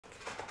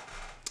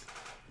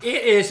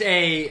It is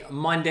a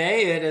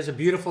Monday. It is a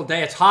beautiful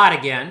day. It's hot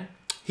again.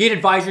 Heat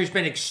advisory has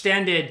been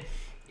extended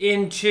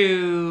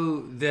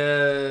into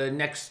the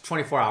next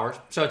 24 hours.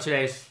 So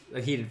today's a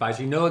heat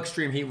advisory. No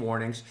extreme heat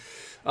warnings.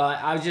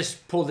 I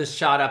just pulled this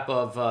shot up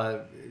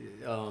of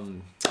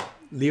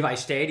Levi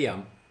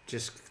Stadium,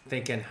 just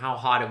thinking how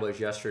hot it was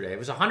yesterday. It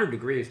was 100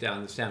 degrees down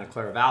in the Santa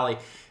Clara Valley.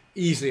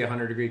 Easily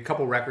 100 degrees.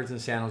 Couple records in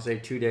San Jose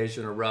 2 days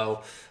in a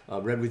row.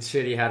 Redwood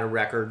City had a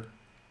record.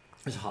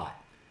 It was hot.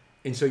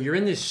 And so you're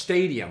in this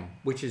stadium,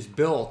 which is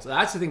built.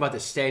 That's the thing about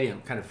this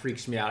stadium, kind of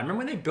freaks me out. I remember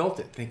when they built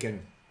it,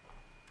 thinking,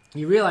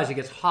 you realize it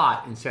gets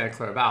hot in Santa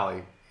Clara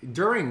Valley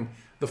during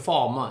the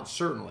fall months,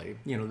 certainly,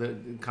 you know, the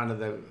kind of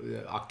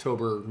the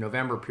October,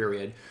 November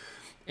period.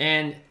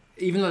 And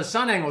even though the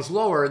sun angle is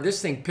lower, this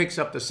thing picks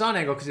up the sun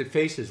angle because it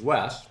faces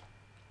west.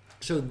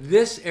 So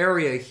this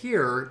area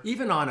here,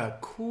 even on a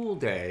cool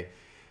day,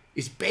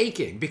 is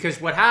baking, because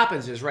what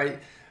happens is, right,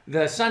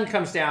 the sun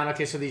comes down.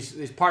 Okay, so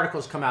these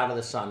particles come out of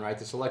the sun, right?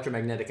 This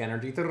electromagnetic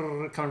energy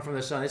coming from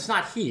the sun. It's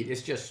not heat.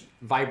 It's just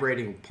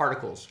vibrating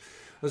particles.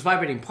 Those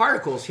vibrating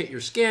particles hit your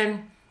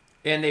skin,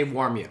 and they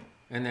warm you.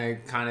 And they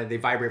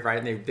vibrate,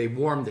 right? And they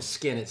warm the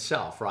skin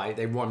itself, right?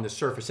 They warm the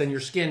surface. And your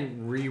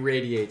skin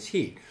re-radiates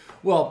heat.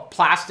 Well,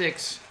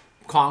 plastics,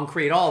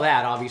 concrete, all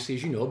that, obviously,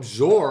 as you know,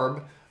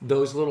 absorb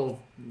those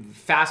little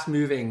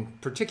fast-moving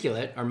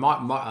particulate or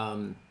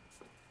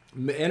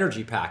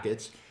energy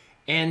packets,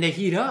 and they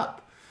heat up.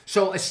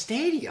 So a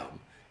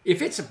stadium,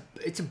 if it's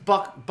a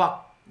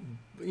buck,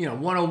 you know,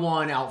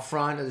 101 out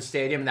front of the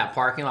stadium in that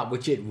parking lot,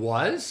 which it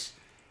was,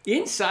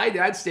 inside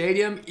that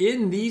stadium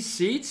in these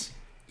seats,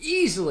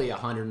 easily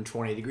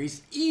 120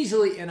 degrees,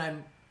 easily, and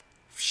I'm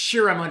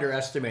sure I'm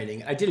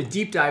underestimating. I did a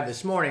deep dive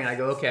this morning, and I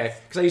go, okay,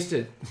 because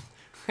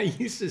I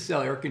used to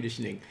sell air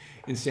conditioning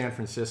in San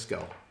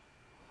Francisco,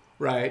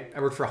 right?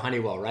 I worked for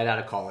Honeywell right out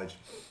of college.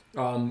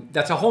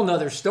 That's a whole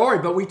nother story,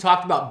 but we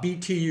talked about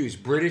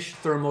BTUs, British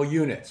thermal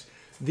units.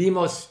 The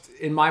most,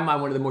 in my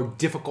mind, one of the more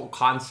difficult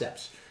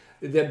concepts.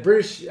 The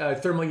British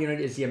thermal unit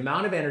is the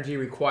amount of energy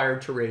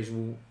required to raise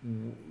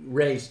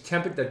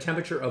the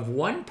temperature of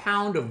 1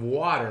 pound of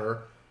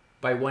water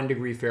by 1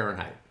 degree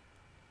Fahrenheit.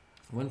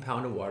 1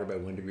 pound of water by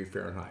 1 degree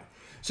Fahrenheit.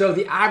 So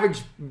the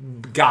average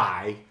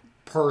guy,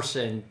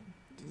 person,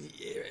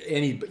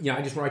 I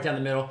just went right down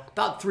the middle,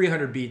 about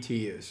 300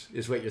 BTUs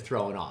is what you're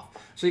throwing off.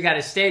 So you got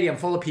a stadium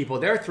full of people,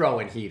 they're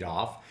throwing heat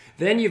off.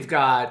 Then you've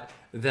got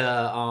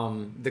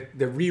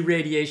the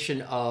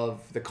re-radiation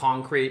of the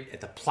concrete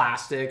at the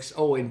plastics.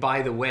 Oh, and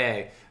by the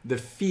way, the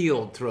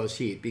field throws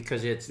heat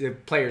because the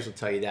players will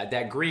tell you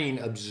that green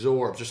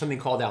absorbs. There's something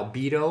called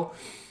albedo.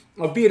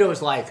 Albedo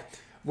is like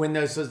when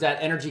that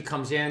energy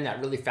comes in, that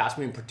really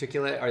fast-moving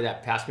particulate or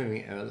that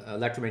fast-moving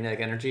electromagnetic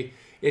energy.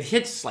 It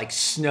hits like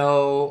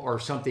snow or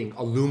something,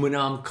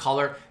 aluminum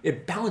color.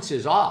 It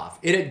bounces off.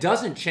 It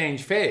doesn't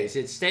change phase.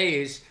 It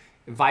stays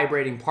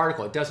vibrating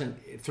particle. It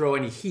doesn't throw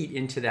any heat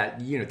into that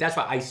unit. That's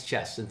why ice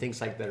chests and things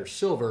like that are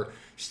silver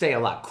stay a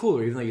lot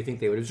cooler, even though you think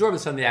they would absorb it.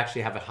 Some they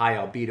actually have a high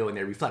albedo and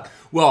they reflect.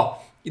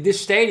 Well, this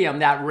stadium,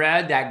 that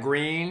red, that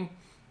green,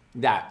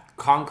 that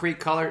concrete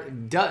color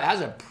has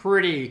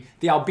the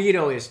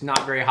albedo is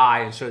not very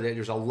high, and so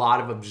there's a lot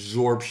of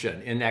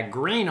absorption. And that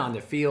green on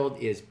the field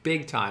is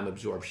big time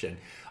absorption.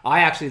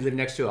 I actually live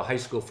next to a high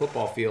school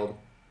football field,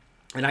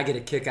 and I get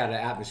a kick out of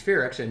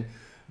atmospherics, and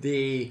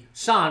the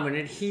sun, when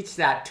it heats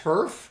that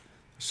turf,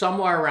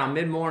 somewhere around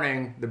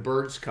mid-morning, the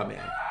birds come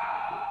in,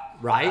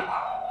 right?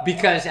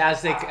 Because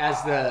as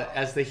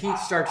the heat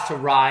starts to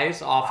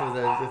rise off of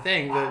the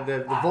thing,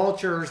 the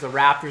vultures, the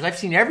raptors, I've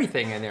seen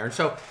everything in there. And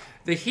so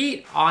the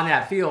heat on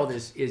that field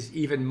is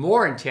even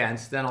more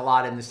intense than a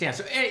lot in the stands.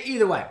 So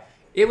either way,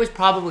 it was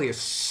probably a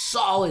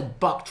solid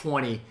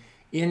 $120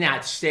 in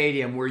that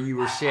stadium where you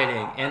were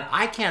sitting. And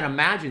I can't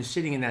imagine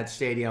sitting in that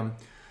stadium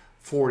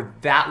for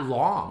that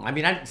long. I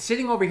mean,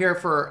 sitting over here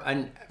for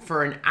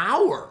an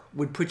hour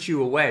would put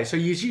you away. So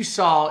as you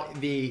saw,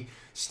 the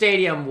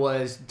stadium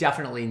was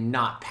definitely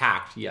not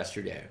packed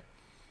yesterday.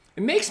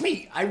 It makes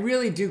me, I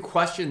really do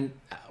question,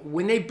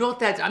 when they built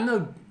that, I'm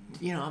not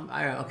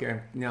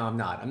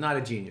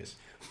a genius.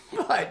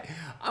 But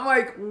I'm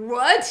like,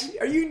 what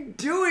are you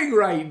doing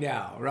right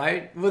now,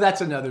 right? Well, that's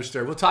another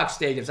story. We'll talk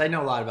stadiums. I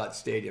know a lot about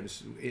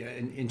stadiums,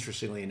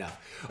 interestingly enough.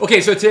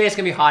 Okay, so today it's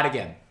going to be hot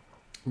again.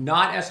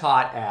 Not as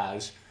hot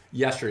as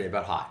yesterday,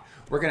 but hot.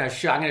 I'm going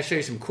to show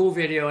you some cool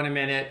video in a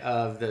minute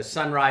of the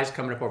sunrise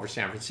coming up over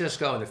San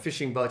Francisco and the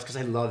fishing boats, because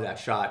I love that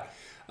shot.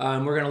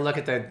 We're going to look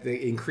at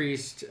the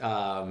increased,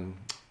 the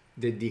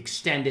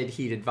extended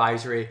heat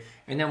advisory,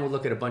 and then we'll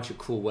look at a bunch of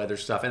cool weather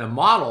stuff and a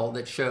model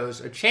that shows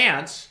a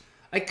chance.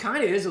 It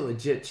kind of is a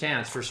legit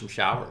chance for some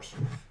showers.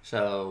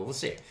 So we'll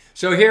see.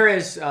 So here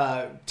is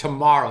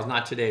tomorrow's,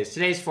 not today's.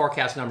 Today's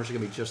forecast numbers are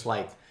going to be just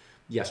like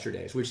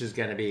yesterday's, which is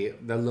going to be,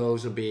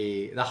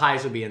 the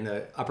highs will be in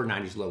the upper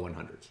 90s, low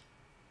 100s.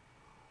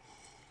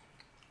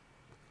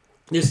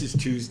 This is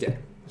Tuesday.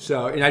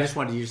 So, and I just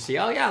wanted you to see,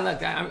 oh yeah,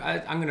 look,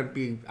 I'm going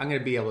to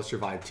be able to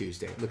survive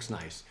Tuesday. It looks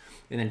nice.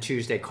 And then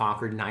Tuesday,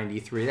 Concord,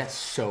 93. That's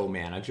so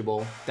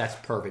manageable. That's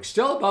perfect.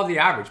 Still above the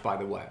average, by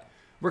the way.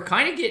 We're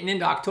kind of getting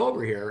into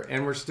October here,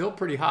 and we're still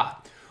pretty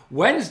hot.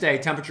 Wednesday,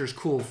 temperatures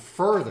cool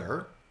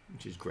further,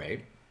 which is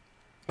great.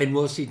 And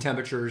we'll see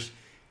temperatures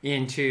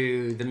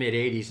into the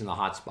mid-80s in the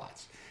hot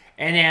spots.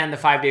 And then the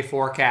 5-day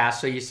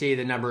forecast. So you see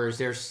the numbers.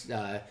 There's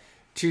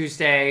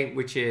Tuesday,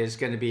 which is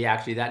going to be,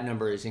 actually, that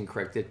number is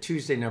incorrect. The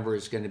Tuesday number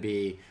is going to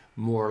be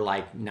more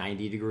like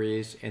 90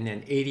 degrees. And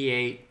then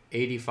 88,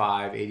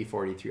 85,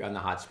 84, 83 on the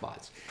hot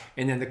spots.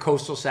 And then the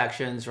coastal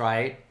sections,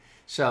 right?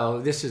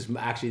 So this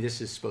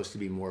is supposed to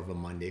be more of a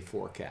Monday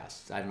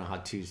forecast. I don't know how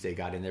Tuesday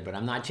got in there, but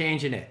I'm not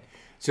changing it.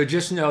 So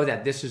just know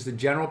that this is the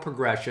general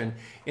progression.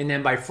 And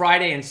then by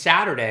Friday and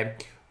Saturday,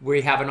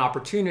 we have an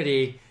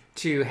opportunity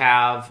to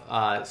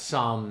have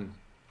some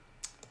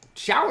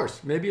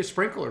showers, maybe a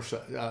sprinkle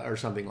or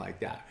something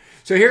like that.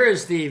 So here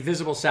is the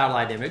visible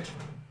satellite image.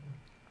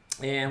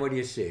 And what do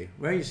you see?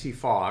 Well, you see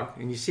fog,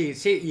 and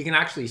you can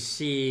actually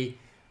see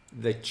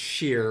the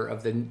shear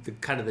of the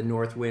kind of the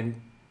north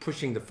wind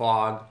pushing the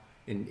fog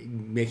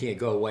and making it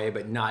go away,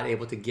 but not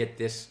able to get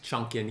this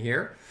chunk in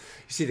here.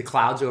 You see the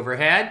clouds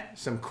overhead,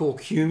 some cool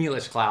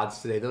cumulus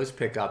clouds today. Those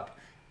pick up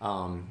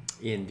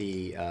in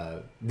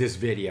the this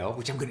video,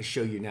 which I'm going to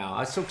show you now. I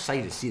was so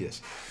excited to see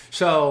this.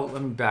 So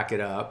let me back it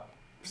up.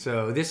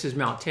 So this is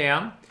Mount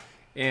Tam,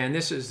 and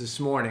this is this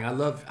morning.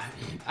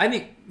 I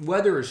think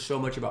weather is so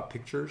much about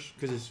pictures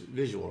because it's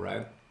visual,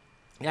 right?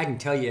 I can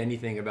tell you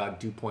anything about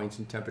dew points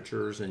and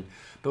temperatures,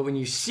 but when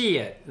you see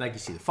it, like you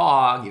see the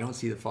fog, you don't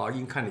see the fog,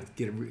 you can kind of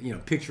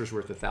get picture's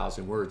worth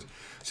 1,000 words.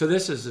 So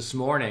this is this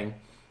morning,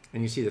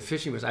 and you see the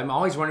fishing boats. I'm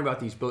always wondering about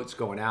these boats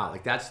going out.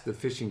 Like that's the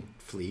fishing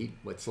fleet,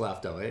 what's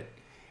left of it,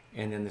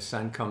 and then the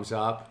sun comes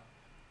up.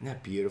 Isn't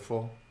that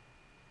beautiful?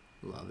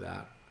 Love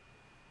that.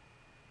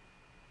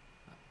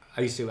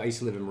 I used to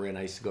live in Marin.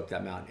 I used to go up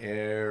that mountain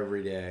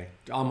every day,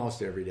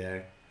 almost every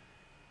day.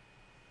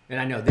 And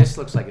I know this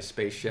looks like a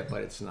spaceship,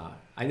 but it's not.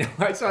 I know.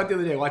 I saw it the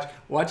other day.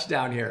 Watch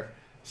down here.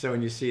 So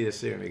when you see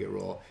this, let me make it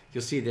roll.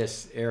 You'll see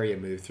this area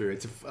move through.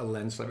 It's a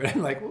lens flare.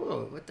 I'm like,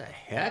 whoa, what the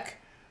heck?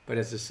 But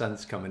as the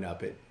sun's coming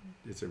up,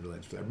 it's a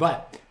lens flare.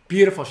 But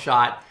beautiful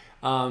shot.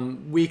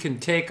 We can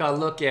take a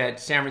look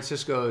at San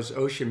Francisco's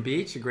Ocean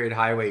Beach, a great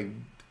highway,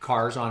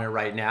 cars on it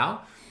right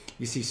now.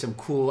 You see some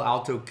cool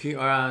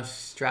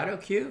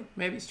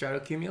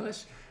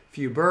stratocumulus.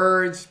 Few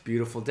birds,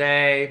 beautiful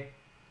day.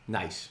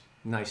 Nice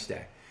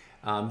day.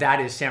 That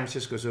is San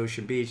Francisco's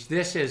Ocean Beach.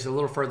 This is a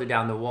little further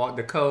down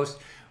the coast.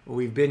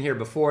 We've been here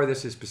before.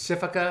 This is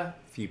Pacifica.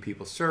 A few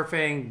people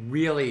surfing.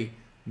 Really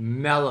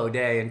mellow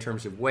day in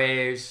terms of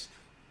waves.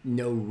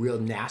 No real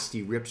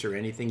nasty rips or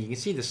anything. You can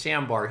see the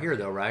sandbar here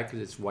though, right?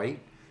 Because it's white.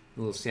 A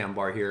little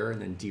sandbar here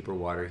and then deeper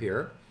water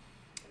here.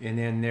 And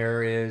then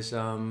there is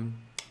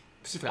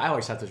Pacifica. I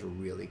always thought those were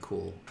really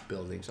cool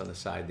buildings on the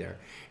side there.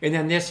 And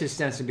then this is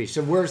Stetson Beach.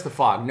 So where's the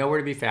fog? Nowhere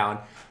to be found.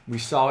 We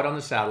saw it on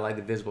the satellite,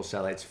 the visible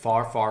satellite. It's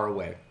far, far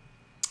away.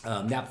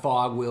 That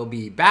fog will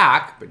be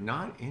back, but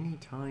not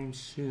anytime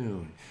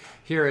soon.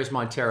 Here is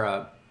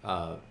Montera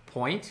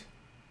Point,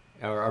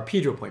 or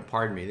Pedro Point,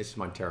 pardon me. This is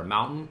Montera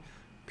Mountain,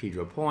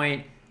 Pedro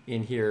Point.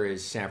 In here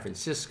is San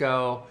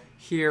Francisco.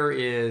 Here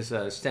is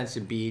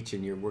Stetson Beach,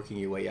 and you're working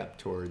your way up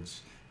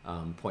towards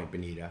Point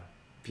Bonita.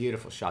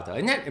 Beautiful shot, though.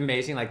 Isn't that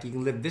amazing? Like, you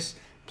can live, this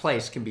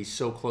place can be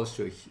so close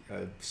to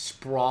a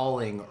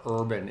sprawling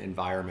urban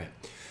environment.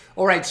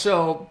 All right,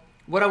 so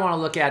what I want to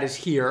look at is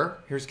here.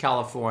 Here's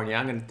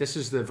California. This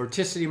is the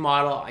vorticity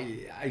model.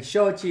 I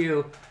show it to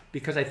you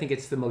because I think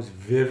it's the most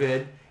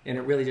vivid, and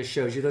it really just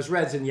shows you those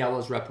reds and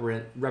yellows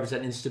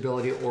represent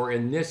instability, or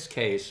in this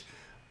case,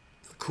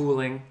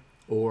 cooling,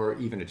 or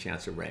even a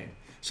chance of rain.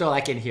 So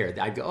like in here,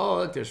 I go, oh,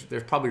 look,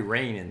 there's probably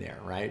rain in there,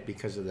 right?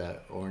 Because of the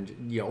orange,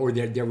 or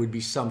there would be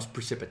some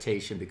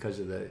precipitation because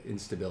of the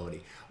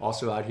instability.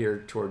 Also out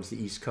here towards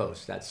the East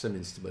Coast, that's some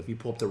instability. If you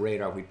pull up the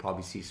radar, we'd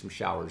probably see some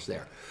showers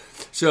there.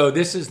 So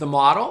this is the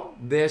model.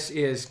 This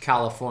is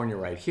California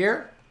right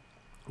here.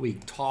 We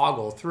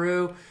toggle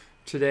through.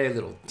 Today,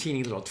 a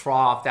teeny little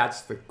trough.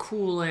 That's the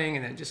cooling,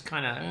 and then just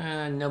kind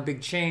of no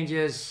big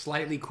changes.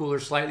 Slightly cooler,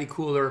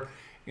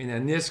 and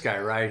then this guy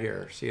right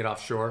here. See it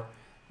offshore?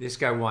 This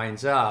guy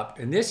winds up,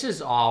 and this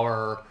is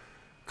our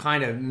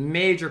kind of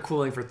major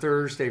cooling for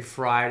Thursday,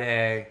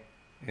 Friday,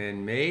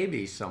 and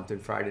maybe something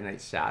Friday night,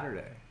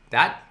 Saturday.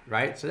 That,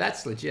 right? So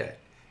that's legit,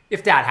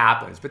 if that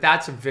happens. But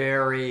that's a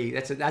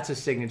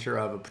signature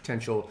of a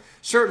potential,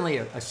 certainly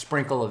a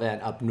sprinkle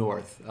event up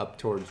north, up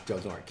towards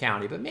Del Norte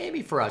County, but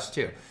maybe for us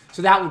too.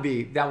 So that would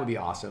be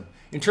awesome.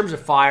 In terms of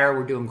fire,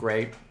 we're doing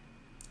great.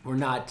 We're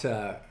not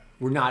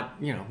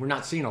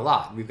seeing a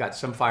lot. We've got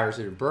some fires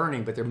that are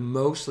burning, but they're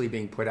mostly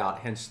being put out,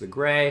 hence the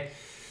gray.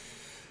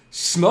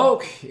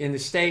 Smoke in the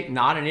state,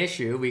 not an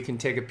issue. We can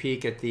take a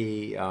peek at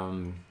the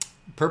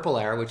purple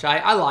air, which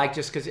I like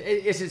just because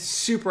is it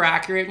super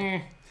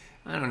accurate?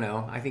 I don't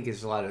know. I think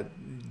it's a lot of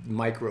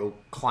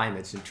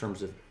microclimates in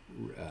terms of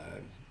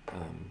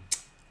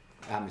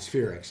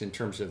atmospherics, in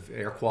terms of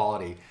air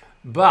quality.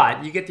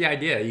 But you get the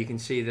idea. You can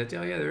see that,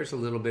 oh yeah, there's a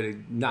little bit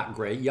of not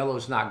great.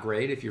 Yellow's not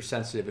great. If you're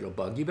sensitive, it'll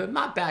bug you, but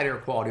not bad air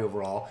quality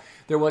overall.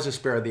 There was a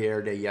spare of the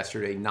air day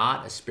yesterday,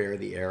 not a spare of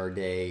the air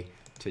day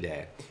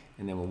today.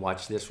 And then we'll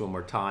watch this one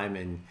more time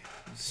and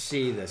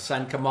see the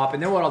sun come up.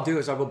 And then what I'll do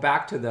is I'll go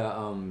back to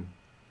the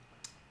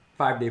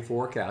 5-day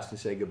forecast and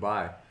say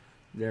goodbye.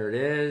 There it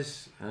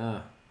is.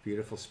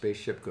 Beautiful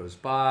spaceship goes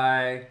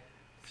by.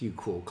 Few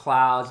cool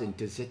clouds. And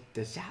does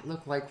that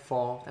look like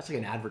fall? That's like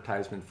an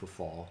advertisement for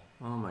fall.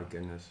 Oh my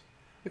goodness.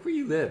 Look where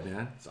you live,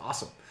 man. It's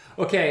awesome.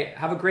 Okay,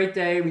 have a great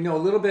day. We know a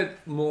little bit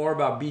more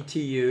about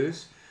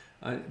BTUs,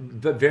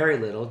 but very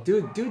little. Do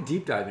a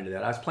deep dive into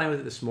that. I was playing with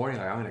it this morning.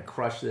 Like, I'm going to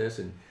crush this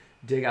and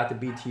dig out the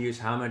BTUs,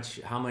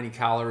 how many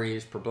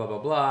calories per blah, blah,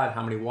 blah, and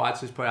how many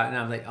watts is put out. And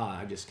I'm like, oh,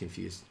 I just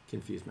confused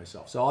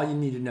myself. So all you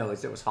need to know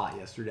is it was hot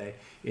yesterday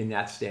in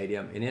that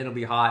stadium, and it'll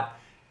be hot,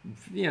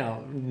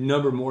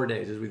 number more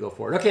days as we go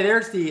forward. Okay,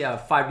 there's the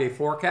 5-day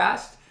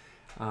forecast.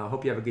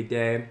 Hope you have a good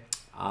day.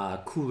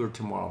 Cooler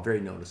tomorrow, very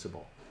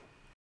noticeable.